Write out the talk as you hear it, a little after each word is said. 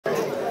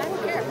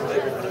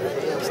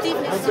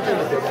to do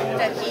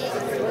that he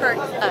hurt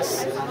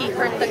us. He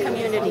hurt the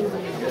community.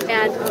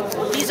 And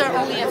these are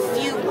only a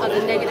few of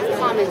the negative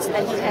comments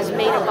that he has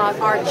made about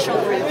our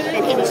children,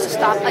 and he needs to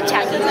stop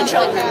attacking the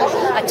children.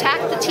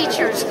 Attack the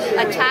teachers,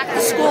 attack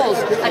the schools,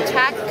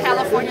 attack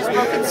California's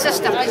broken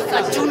system,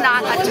 but do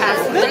not attack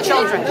the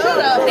children.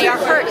 They are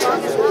hurt.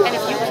 And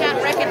if you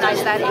can't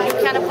recognize that and you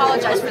can't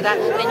apologize for that,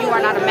 then you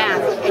are not a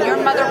man. And your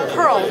mother,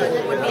 Pearl,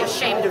 would be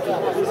ashamed of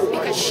you,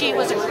 because she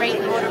was a great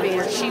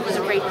motivator. She was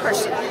a great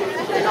person.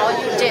 And all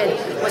you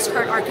did was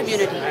hurt our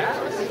community.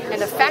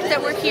 And the fact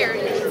that we're here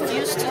and you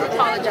refuse to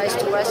apologize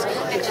to us,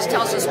 it just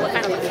tells us what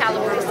kind of a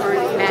caliber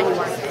of man you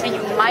are. And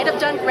you might have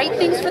done great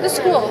things for the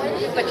school,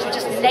 but you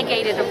just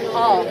negated them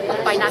all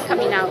by not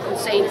coming out and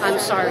saying, I'm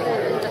sorry.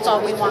 That's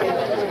all we want.